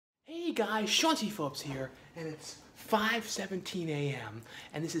Hey guys, Shanty Phillips here, and it's 5:17 a.m.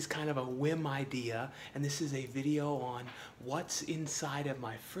 and this is kind of a whim idea, and this is a video on what's inside of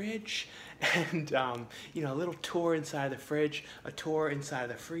my fridge, and you know, a little tour inside of the fridge, a tour inside of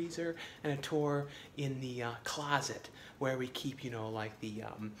the freezer, and a tour in the closet where we keep, you know, like the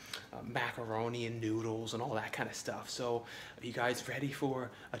macaroni and noodles and all that kind of stuff. So, are you guys ready for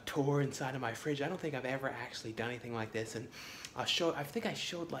a tour inside of my fridge? I don't think I've ever actually done anything like this, and I think I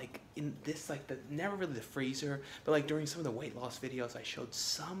showed like in this, like never really the freezer, but like during some of the weight loss videos I showed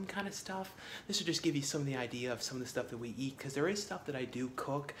some kind of stuff. This will just give you some of the idea of some of the stuff that we eat, because there is stuff that I do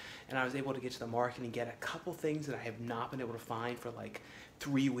cook, and I was able to get to the market and get a couple things that I have not been able to find for like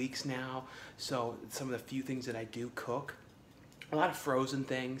 3 weeks now. So some of the few things that I do cook, a lot of frozen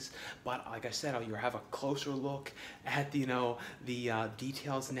things, but like I said, you'll have a closer look at, you know, the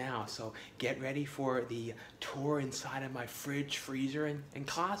details now. So get ready for the tour inside of my fridge, freezer, and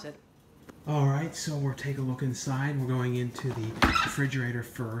closet. All right, so we'll take a look inside. We're going into the refrigerator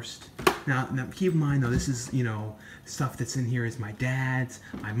first. Now keep in mind though, this is, you know, stuff that's in here is my dad's,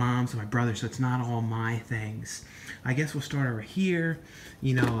 my mom's, and my brother's, so it's not all my things. I guess we'll start over here,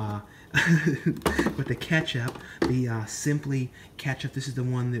 you know, with the ketchup, the Simply ketchup. This is the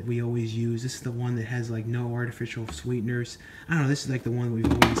one that we always use. This is the one that has like no artificial sweeteners. I don't know, this is like the one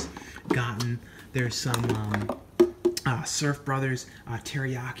we've always gotten. There's some Surf Brothers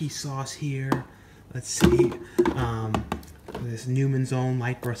teriyaki sauce here. Let's see, this Newman's Own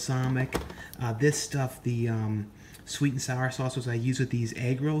light balsamic. This stuff, the sweet and sour sauces I use with these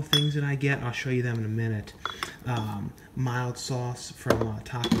egg roll things that I get. I'll show you them in a minute. Mild sauce from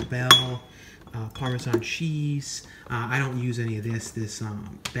Taco Bell. Parmesan cheese. I don't use any of this. This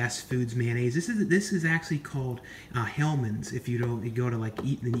Best Foods mayonnaise. This is actually called Hellmann's. If you go to like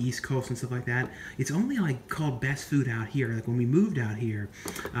the East Coast and stuff like that, it's only like called Best Food out here. Like when we moved out here,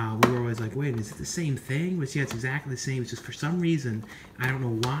 we were always like, wait, is it the same thing? But yeah, it's exactly the same. It's just for some reason, I don't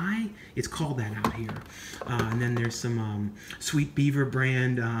know why, it's called that out here. And then there's some Sweet Beaver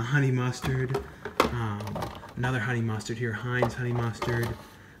brand honey mustard. Another honey mustard here, Heinz honey mustard.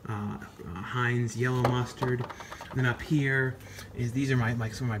 Heinz yellow mustard. And then up here is, these are some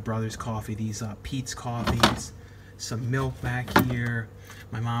of my brother's coffee, these Peet's coffees. Some milk back here,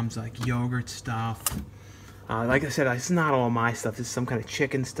 my mom's like yogurt stuff. Like I said, it's not all my stuff. This is some kind of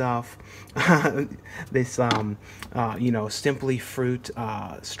chicken stuff. This you know, Simply Fruit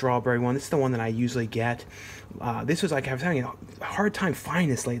strawberry one. This is the one that I usually get. This was like, I was having a hard time finding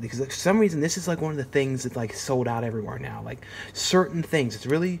this lately, because for some reason this is like one of the things that like sold out everywhere now. Like certain things, it's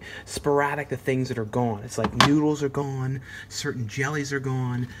really sporadic, the things that are gone. It's like noodles are gone, certain jellies are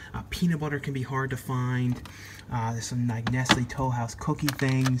gone, peanut butter can be hard to find. There's some like Nestle Toll House cookie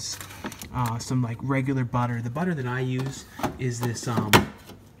things, some like regular butter. The butter that I use is this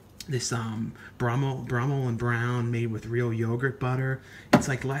Brummel and Brown, made with real yogurt butter. It's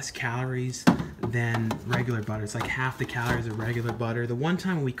like less calories than regular butter. It's like half the calories of regular butter. The one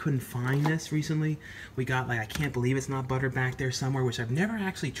time we couldn't find this recently, we got like, I can't believe it's not butter back there somewhere, which I've never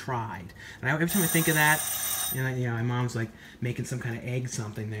actually tried. And every time I think of that, and you know, my mom's like making some kind of egg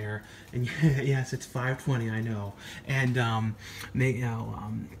something there, and yes, it's 5:20, I know. And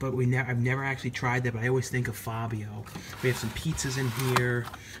but I've never actually tried that. But I always think of Fabio. We have some pizzas in here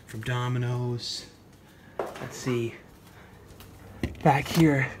from Domino's. Let's see. Back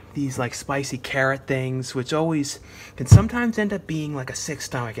here, these like spicy carrot things, which always can sometimes end up being like a sick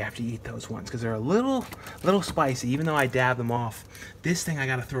stomach after you eat those ones, because they're a little spicy. Even though I dab them off, this thing I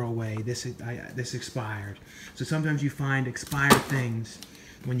gotta throw away. This expired. So sometimes you find expired things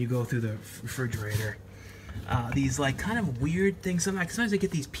when you go through the refrigerator. These like kind of weird things. Sometimes I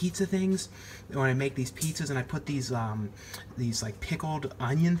get these pizza things when I make these pizzas, and I put these like pickled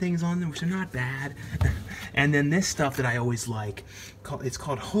onion things on them, which are not bad. And then this stuff that I always like, it's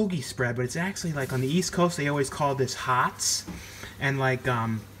called hoagie spread, but it's actually like on the East Coast they always call this hots. And like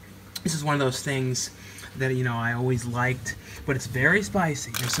this is one of those things that, you know, I always liked, but it's very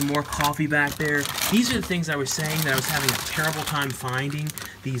spicy. There's some more coffee back there. These are the things I was saying that I was having a terrible time finding.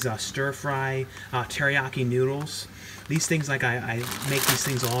 These stir-fry teriyaki noodles. These things, like I make these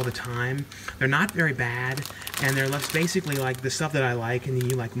things all the time. They're not very bad, and they're basically like the stuff that I like, and then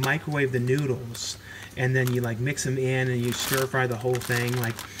you like microwave the noodles, and then you like mix them in, and you stir-fry the whole thing.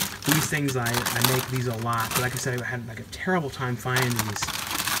 Like these things, I make these a lot, but like I said, I had like a terrible time finding these.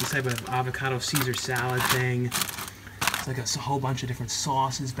 This type of avocado Caesar salad thing. It's like a whole bunch of different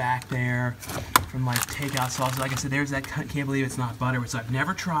sauces back there from like takeout sauces. Like I said, there's that can't believe it's not butter, which I've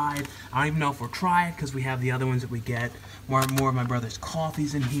never tried. I don't even know if we'll try it, because we have the other ones that we get. More of my brother's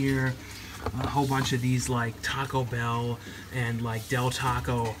coffees in here. a whole bunch of these like Taco Bell and like Del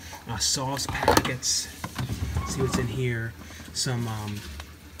Taco sauce packets. Let's see what's in here. Some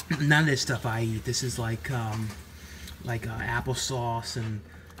none of this stuff I eat. This is like applesauce, and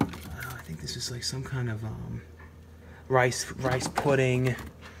I think this is like some kind of rice pudding.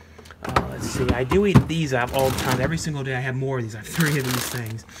 Let's see, I do eat these all the time. Every single day I have more of these. I have 3 of these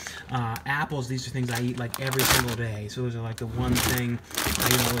things. Apples, these are things I eat like every single day. So those are like the one thing I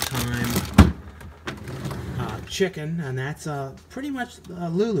eat all the time. Chicken, and that's pretty much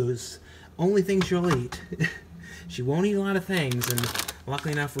Lulu's only thing she'll eat. She won't eat a lot of things, and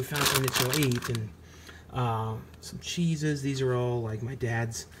luckily enough we found something that she'll eat. And some cheeses, these are all like my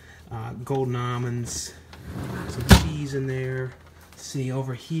dad's golden almonds. Some cheese in there. See,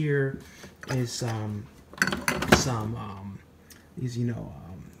 over here is these, you know,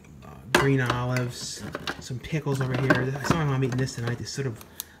 green olives, some pickles over here. I saw my mom eating this tonight, this sort of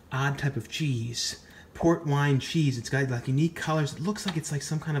odd type of cheese, port wine cheese. It's got like unique colors. It looks like it's like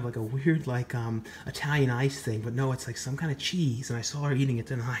some kind of like a weird like Italian ice thing, but no, it's like some kind of cheese, and I saw her eating it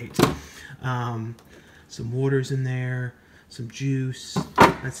tonight. Some waters in there, some juice.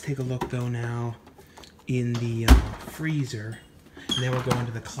 Let's take a look though now in the freezer. And then we'll go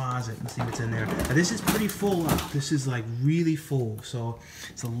into the closet and see what's in there. Now, this is pretty full up. This is like really full, so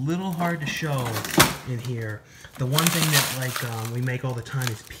it's a little hard to show in here. The one thing that like we make all the time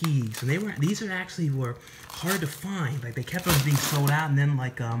is peas, and these were hard to find. Like they kept on being sold out, and then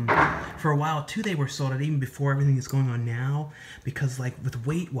like for a while too they were sold out even before everything that's going on now. Because like with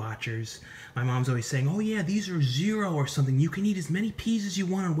Weight Watchers, my mom's always saying, "Oh yeah, these are 0 or something. You can eat as many peas as you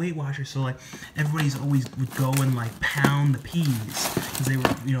want on Weight Watchers." So like everybody's always would go and like pound the peas because they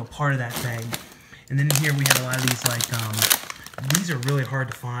were, you know, part of that thing. And then here we had a lot of these like these are really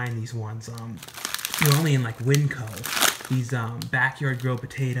hard to find. These ones they're only in like Winco. These backyard grow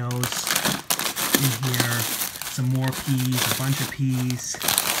potatoes in here. Some more peas, a bunch of peas,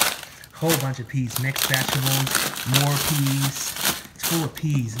 whole bunch of peas, mixed vegetables, more peas. It's full of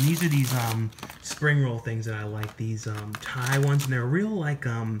peas. And these are these spring roll things that I like. These Thai ones, and they're real like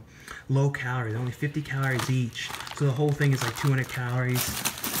low calories, only 50 calories each. So the whole thing is like 200 calories.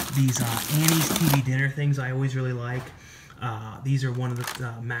 These Annie's TV dinner things I always really like. These are one of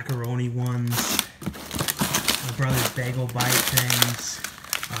the macaroni ones. My brother's bagel bite things.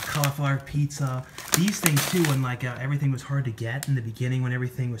 Cauliflower pizza. These things too, when like everything was hard to get in the beginning, when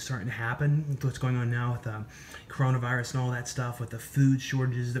everything was starting to happen, with what's going on now with coronavirus and all that stuff, with the food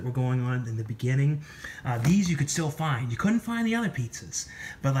shortages that were going on in the beginning, these you could still find. You couldn't find the other pizzas,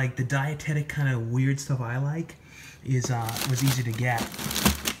 but like the dietetic kind of weird stuff I like was easy to get.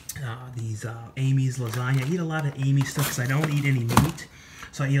 These Amy's lasagna. I eat a lot of Amy's stuff because I don't eat any meat,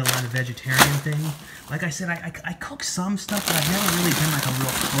 so I eat a lot of vegetarian thing. Like I said, I cook some stuff, but I've never really been like a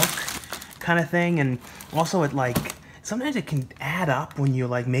real cook kind of thing. And also it like sometimes it can add up when you're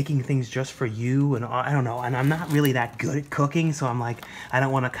like making things just for you, and I don't know. And I'm not really that good at cooking, so I'm like I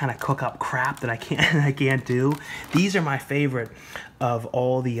don't want to kind of cook up crap that I can't do. These are my favorite of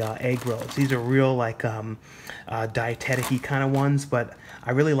all the egg rolls. These are real like dieteticy kind of ones, but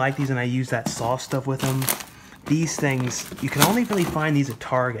I really like these, and I use that sauce stuff with them. These things, you can only really find these at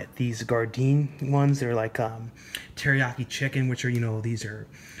Target. These Gardein ones, they're like teriyaki chicken, which are, you know, these are,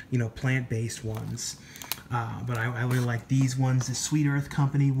 you know, plant-based ones. But I really like these ones, the Sweet Earth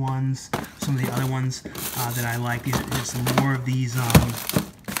Company ones. Some of the other ones that I like is more of these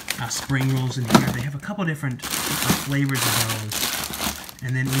spring rolls in here. They have a couple different flavors of those.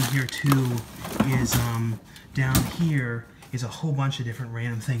 And then in here too is down here is a whole bunch of different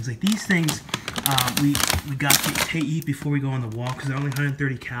random things. Like these things we got to eat before we go on the walk because they're only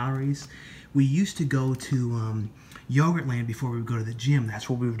 130 calories. We used to go to Yogurtland before we would go to the gym. That's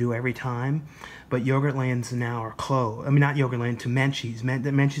what we would do every time. But Yogurtlands now are closed. I mean, not Yogurtland, to Menchie's.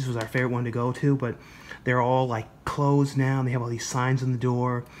 Menchie's was our favorite one to go to, but they're all like closed now. They have all these signs on the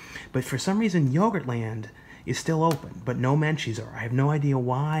door. But for some reason, Yogurtland is still open, but no Menchie's are. I have no idea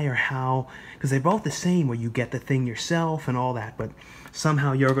why or how, because they're both the same, where you get the thing yourself and all that, but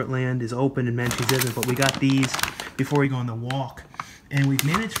somehow Yogurtland is open and Menchie's isn't. But we got these before we go on the walk, and we've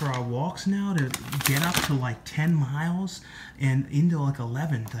managed for our walks now to get up to like 10 miles and into like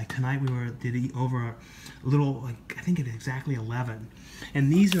 11. Like tonight we did eat over a little, like I think it's exactly 11.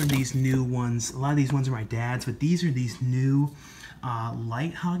 And these are these new ones. A lot of these ones are my dad's, but these are these new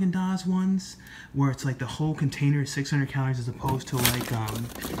light Haagen-Dazs ones, where it's like the whole container is 600 calories as opposed to like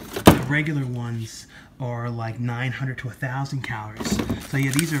the regular ones are like 900 to 1,000 calories. So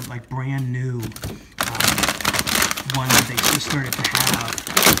yeah, these are like brand new ones that they just started to have.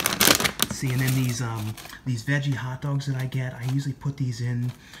 Let's see, and then these veggie hot dogs that I get, I usually put these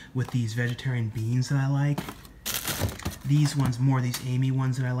in with these vegetarian beans that I like. These ones, more these Amy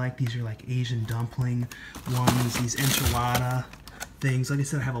ones that I like. These are like Asian dumpling ones, these enchilada things. Like I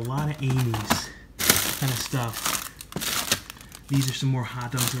said, I have a lot of Amy's kind of stuff. These are some more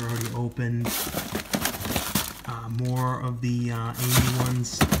hot dogs that are already opened. More of the Amy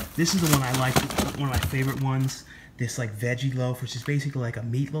ones. This is the one I like, one of my favorite ones. This like veggie loaf, which is basically like a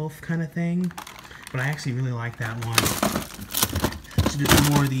meatloaf kind of thing. But I actually really like that one. So there's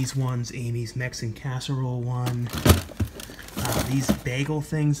more of these ones. Amy's Mexican casserole one. These bagel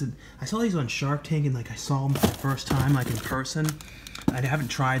things. I saw these on Shark Tank, and like I saw them for the first time, like in person. I haven't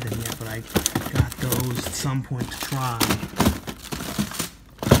tried them yet, but I got those at some point to try.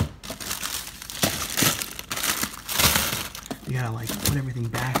 You gotta like put everything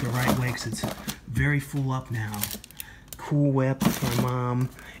back the right way because it's very full up now. Cool Whip for my mom,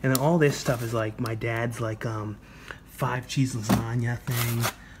 and then all this stuff is like my dad's like 5 cheese lasagna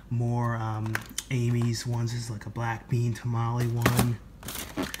thing. More Amy's ones is like a black bean tamale one.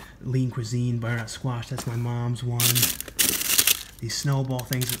 Lean cuisine butternut squash, that's my mom's one. These snowball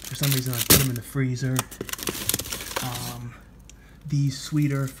things, for some reason I put them in the freezer. These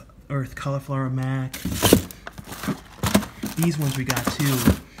Sweet Earth Cauliflower mac. These ones we got too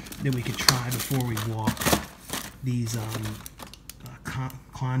that we could try before we walk. These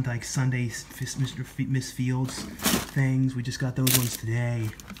Klondike Sunday Miss Fields things. We just got those ones today.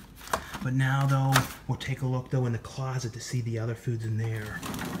 But now though, we'll take a look though in the closet to see the other foods in there.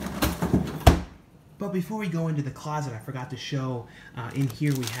 But before we go into the closet, I forgot to show, in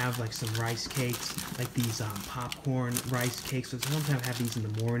here we have like some rice cakes, like these popcorn rice cakes. So sometimes I have these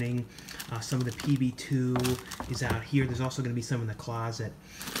in the morning. Some of the PB2 is out here. There's also going to be some in the closet.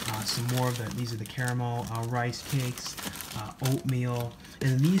 Some more of these are the caramel rice cakes, oatmeal.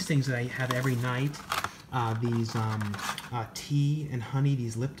 And these things that I have every night, these tea and honey,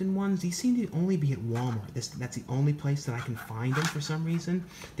 these Lipton ones, these seem to only be at Walmart. That's the only place that I can find them for some reason.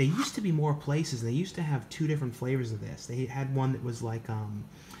 They used to be more places. They used to have 2 different flavors of this. They had one that was like, I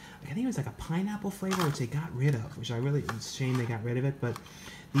think it was like a pineapple flavor, which they got rid of, which it's a shame they got rid of it, but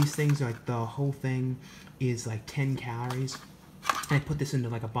these things, like the whole thing is like 10 calories. I put this into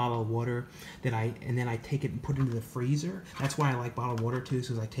like a bottle of water and then I take it and put it into the freezer. That's why I like bottled water too,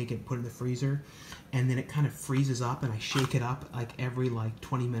 so I take it and put it in the freezer, and then it kind of freezes up, and I shake it up like every like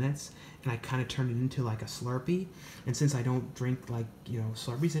 20 minutes, and I kind of turn it into like a Slurpee. And since I don't drink like,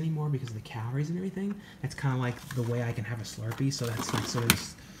 Slurpees anymore because of the calories and everything, that's kind of like the way I can have a Slurpee. So that's like sort of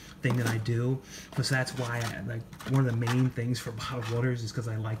this thing that I do. So that's why one of the main things for bottled waters is because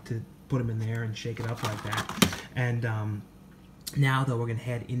I like to put them in there and shake it up like that. And now, though, we're going to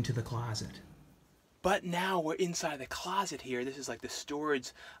head into the closet. But now we're inside the closet here. This is like the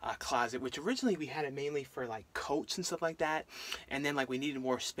storage closet, which originally we had it mainly for like coats and stuff like that. And then like we needed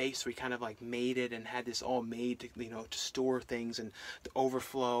more space, so we kind of like made it and had this all made to, to store things and the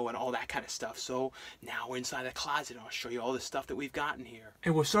overflow and all that kind of stuff. So now we're inside the closet, and I'll show you all the stuff that we've gotten here.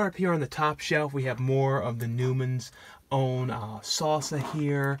 And we'll start up here on the top shelf. We have more of the Newman's own salsa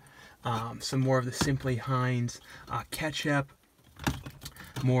here. Some more of the Simply Heinz ketchup.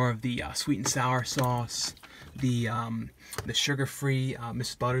 More of the sweet and sour sauce, the sugar-free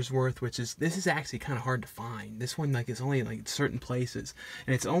Miss Buttersworth, this is actually kind of hard to find. This one is only like certain places,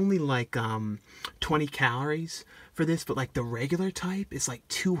 and it's only like 20 calories for this, but like the regular type is like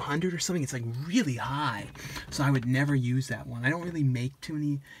 200 or something. It's like really high, so I would never use that one. I don't really make too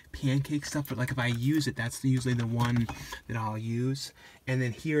many pancake stuff, but like if I use it, that's usually the one that I'll use. And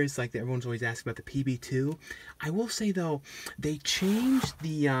then here is like everyone's always asking about the PB2. I will say though, they changed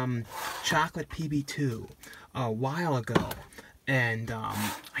the chocolate PB2 a while ago, and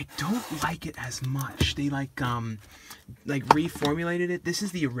I don't like it as much. They like reformulated it. This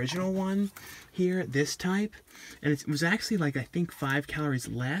is the original one here, this type, and it was actually like I think 5 calories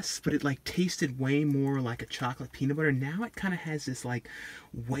less, but it like tasted way more like a chocolate peanut butter. Now it kind of has this like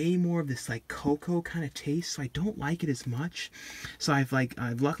way more of this like cocoa kind of taste, so I don't like it as much. So I've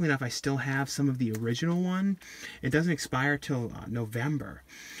luckily enough I still have some of the original one. It doesn't expire till November,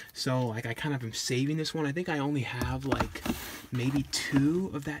 so like I kind of am saving this one. I think I only have like maybe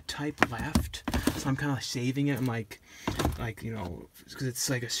 2 of that type left. so I'm kind of saving it. I'm like you know, because it's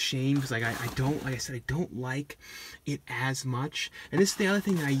like a shame, because like I don't, like I said, I don't like it as much. And this is the other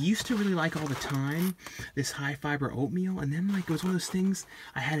thing that I used to really like all the time, this high fiber oatmeal, and then like it was one of those things,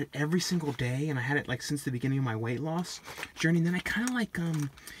 I had it every single day, and I had it like since the beginning of my weight loss journey. And then I kind of like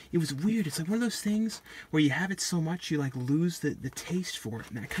it was weird. It's like one of those things where you have it so much you like lose the taste for it,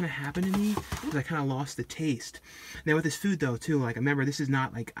 and that kind of happened to me because I kind of lost the taste. Now with this food though too, like remember, this is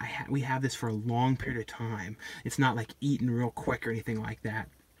not like we have this for a long period of time. It's not like eaten real quick or anything like that.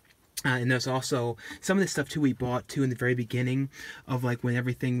 And there's also some of this stuff too we bought too in the very beginning of like when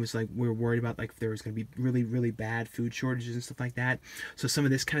everything was like we were worried about like if there was going to be really bad food shortages and stuff like that. So some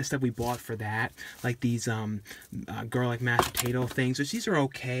of this kind of stuff we bought for that, like these garlic mashed potato things, which these are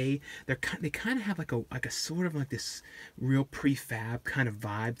okay. They kind of have like a sort of like this real prefab kind of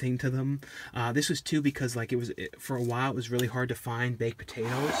vibe thing to them. This was too because like for a while it was really hard to find baked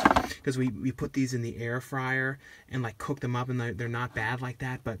potatoes, because we put these in the air fryer and like cook them up, and they're not bad like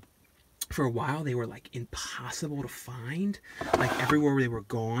that, but for a while they were like impossible to find, like everywhere they were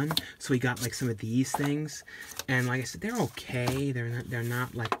gone. So we got like some of these things, and like I said, they're okay. They're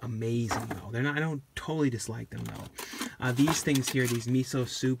not like amazing though. They're not, I don't totally dislike them though. These things here, these miso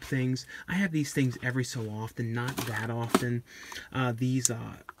soup things, I have these things every so often, not that often. These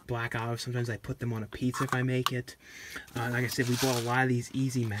black olives, sometimes I put them on a pizza if I make it. Like I said, we bought a lot of these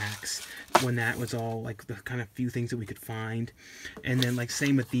Easy Macs when that was all like the kind of few things that we could find. And then like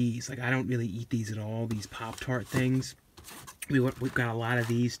same with these, like I don't really eat these at all, these Pop-Tart things. We've got a lot of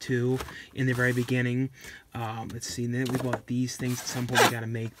these too in the very beginning. Let's see, and then we bought these things. At some point we got to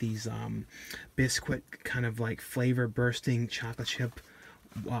make these biscuit kind of like flavor bursting chocolate chip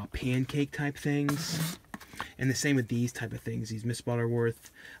pancake type things. And the same with these type of things, these Miss Butterworth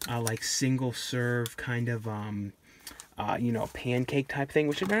like single serve kind of you know, pancake type thing,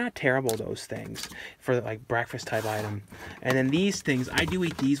 which they're not terrible, those things, for like breakfast type item. And then these things, I do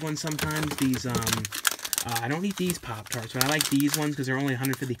eat these ones sometimes. These I don't eat these Pop-Tarts, but I like these ones because they're only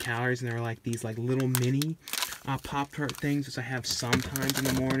 150 calories, and they're like these like little mini Pop-Tart things, which I have sometimes in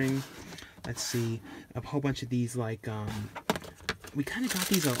the morning. Let's see, a whole bunch of these like we kind of got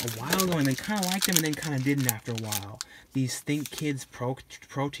these a while ago, and then kind of liked them, and then kind of didn't after a while. These Think Kids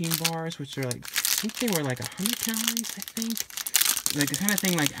protein bars, which are like, I think they were like 100 calories, I think. Like the kind of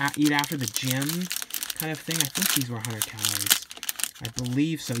thing like eat after the gym kind of thing. I think these were 100 calories. I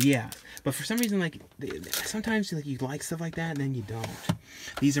believe so, yeah. But for some reason, like, sometimes like you like stuff like that, and then you don't.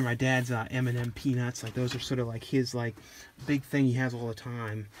 These are my dad's M&M peanuts. Like, those are sort of like his, like, big thing he has all the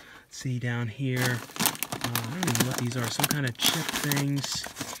time. Let's see down here. I don't even know what these are. Some kind of chip things.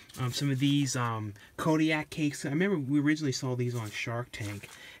 Some of these Kodiak cakes. I remember we originally saw these on Shark Tank.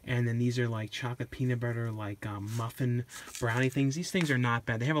 And then these are like chocolate peanut butter, like muffin brownie things. These things are not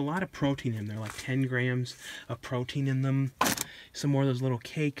bad. They have a lot of protein in them. They're like 10 grams of protein in them. Some more of those little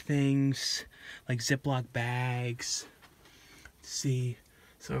cake things, like Ziploc bags. Let's see,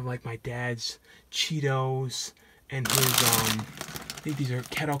 some of like my dad's Cheetos and his I think these are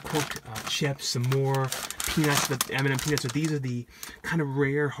kettle cooked chips. Some more peanuts, the M&M peanuts. So these are the kind of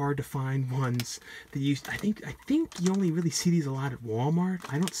rare, hard to find ones that you. I think you only really see these a lot at Walmart.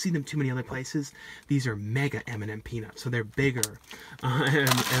 I don't see them too many other places. These are mega M&M peanuts, so they're bigger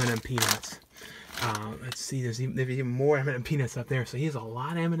M&M peanuts. Let's see, there's even more M&M peanuts up there. So he has a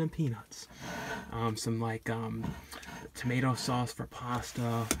lot of M&M peanuts. Some like tomato sauce for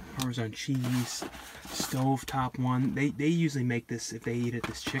pasta, Parmesan cheese, stovetop one. They usually make this if they eat it.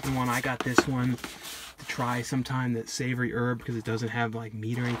 This chicken one. I got this one to try sometime. That savory herb, because it doesn't have like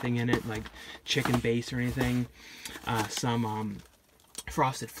meat or anything in it, like chicken base or anything. Some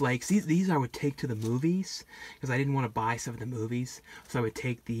Frosted Flakes. These I would take to the movies because I didn't want to buy stuff at the movies, so I would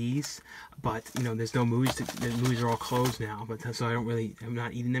take these. But you know, there's no movies. The movies are all closed now, but so I'm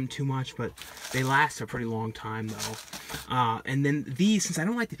not eating them too much. But they last a pretty long time though. And then these, since I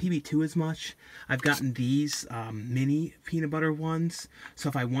don't like the PB2 as much, I've gotten these mini peanut butter ones. So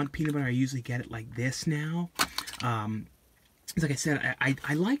if I want peanut butter, I usually get it like this now. Like I said,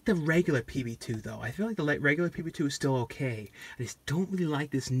 I like the regular PB2 though. I feel like the regular PB2 is still okay. I just don't really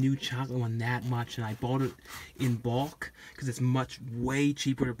like this new chocolate one that much, and I bought it in bulk because it's way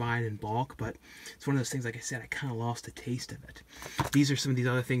cheaper to buy it in bulk. But it's one of those things, like I said, I kind of lost the taste of it. These are some of these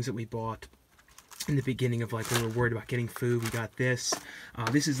other things that we bought in the beginning of like when we were worried about getting food. We got this.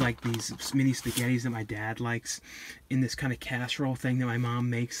 This is like these mini spaghettis that my dad likes in this kind of casserole thing that my mom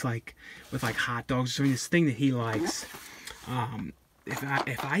makes, like with like hot dogs. So this thing that he likes.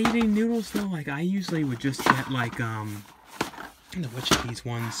 If I eat any noodles though, like I usually would just get like I don't know which of these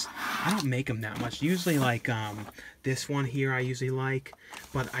ones. I don't make them that much. Usually like this one here I usually like.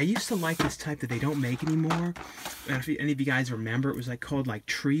 But I used to like this type that they don't make anymore. And if any of you guys remember, it was like called like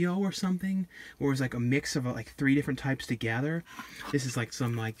Trio or something. Where it was like a mix of like 3 different types together. This is like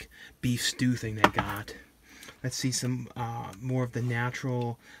some like beef stew thing they got. Let's see some more of the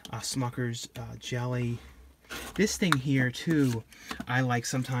natural Smucker's jelly. This thing here too, I like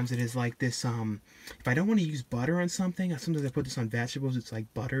sometimes. It is like this, if I don't want to use butter on something, sometimes I put this on vegetables. It's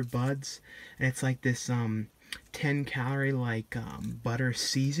like butter buds, and it's like this 10 calorie like butter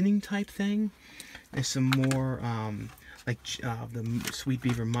seasoning type thing. There's some more like the sweet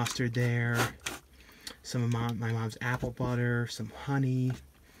beaver mustard there, some of my mom's apple butter, some honey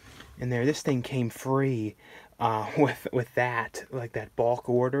in there. This thing came free with that, like that bulk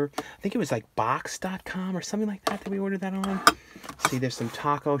order. I think it was like box.com or something like that we ordered that on. See, there's some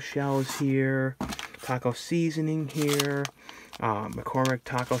taco shells here, taco seasoning here, McCormick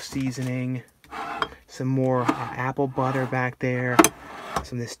taco seasoning, some more apple butter back there,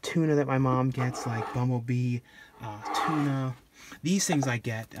 some of this tuna that my mom gets, like Bumblebee tuna. These things I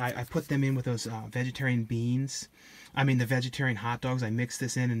get, I put them in with those vegetarian beans. I mean the vegetarian hot dogs. I mix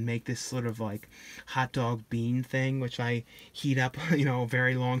this in and make this sort of like hot dog bean thing, which I heat up, you know, a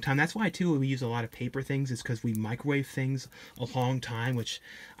very long time. That's why too we use a lot of paper things. It's because we microwave things a long time, which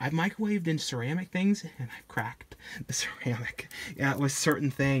I've microwaved in ceramic things and I've cracked the ceramic with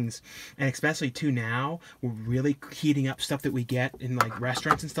certain things. And especially too now, we're really heating up stuff that we get in like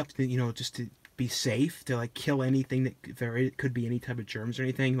restaurants and stuff, to, you know, just to be safe, to like kill anything that could be any type of germs or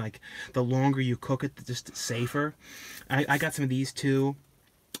anything. Like the longer you cook it, just safer. I got some of these too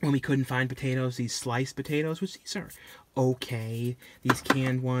when we couldn't find potatoes, these sliced potatoes, which these are okay. These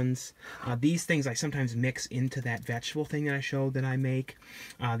canned ones. These things I sometimes mix into that vegetable thing that I showed that I make.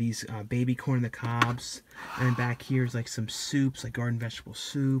 These baby corn on the cobs. And then back here is like some soups, like garden vegetable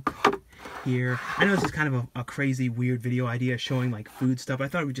soup. Here, I know this is kind of a crazy, weird video idea showing like food stuff. But I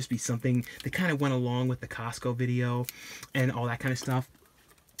thought it would just be something that kind of went along with the Costco video and all that kind of stuff.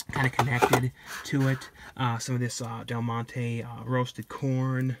 Kind of connected to it. Some of this Del Monte roasted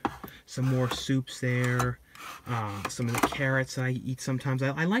corn. Some more soups there. Some of the carrots that I eat sometimes.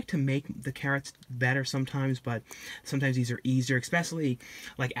 I like to make the carrots better sometimes, but sometimes these are easier, especially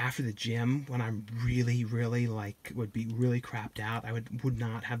like after the gym when I'm really like would be really crapped out. I would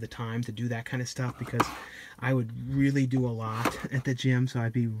not have the time to do that kind of stuff because I would really do a lot at the gym, so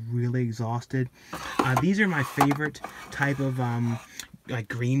I'd be really exhausted. These are my favorite type of like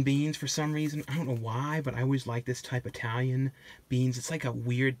green beans for some reason. I don't know why, but I always like this type of Italian beans. It's like a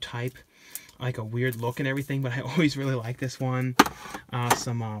weird type, like a weird look and everything, but I always really like this one.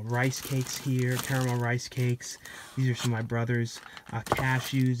 Some rice cakes here, caramel rice cakes. These are some of my brother's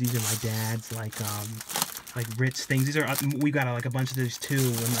cashews. These are my dad's like Ritz things. These are, we got like a bunch of these too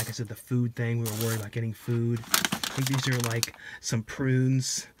when, like I said, the food thing, we were worried about getting food. I think these are like some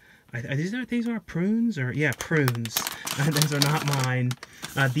prunes. These are prunes, or yeah, prunes. Those are not mine.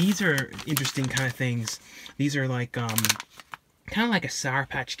 These are interesting kind of things. These are like kind of like a Sour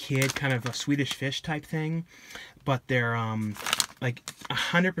Patch Kid, kind of a Swedish Fish type thing, but they're like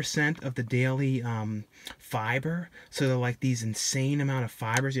 100% of the daily fiber. So they're like these insane amount of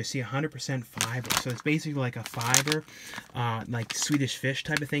fibers. You see 100% fiber. So it's basically like a fiber, like Swedish Fish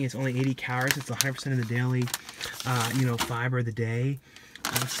type of thing. It's only 80 calories. It's 100% of the daily, you know, fiber of the day.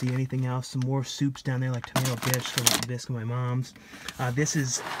 Let's see, anything else? Some more soups down there, like tomato bisque, my mom's. This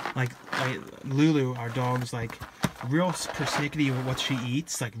is like Lulu, our dog's like real persnickety with what she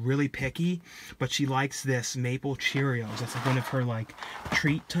eats, like really picky, but she likes this maple Cheerios. That's like one of her like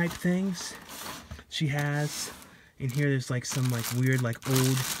treat type things she has. In here there's like some like weird like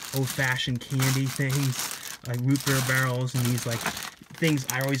old-fashioned candy things, like root beer barrels, and these like things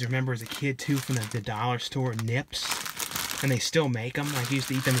I always remember as a kid too from the dollar store, Nips. And they still make them. Like, I used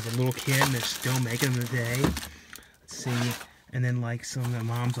to eat them as a little kid, and they're still making them today. Let's see. And then, like, some of my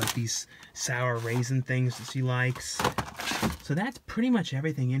mom's, like, these sour raisin things that she likes. So that's pretty much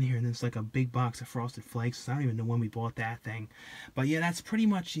everything in here. And there's, like, a big box of Frosted Flakes. I don't even know when we bought that thing. But, yeah, that's pretty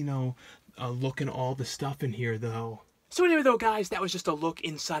much, you know, a look at all the stuff in here, though. So anyway, though, guys, that was just a look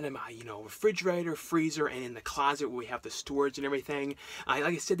inside of my, you know, refrigerator, freezer, and in the closet where we have the storage and everything. Like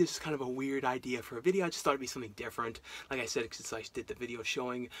I said, this is kind of a weird idea for a video. I just thought it'd be something different. Like I said, since I did the video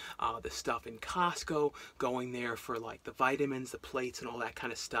showing the stuff in Costco, going there for, like, the vitamins, the plates, and all that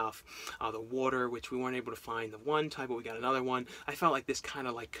kind of stuff. The water, which we weren't able to find the one type, but we got another one. I felt like this kind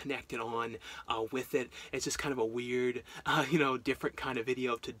of, like, connected on with it. It's just kind of a weird, you know, different kind of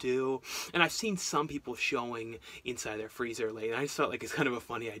video to do. And I've seen some people showing inside their freezer late. I just felt like it's kind of a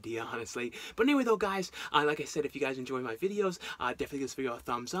funny idea, honestly. But anyway, though, guys, like I said, if you guys enjoy my videos, definitely give this video a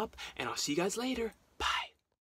thumbs up, and I'll see you guys later.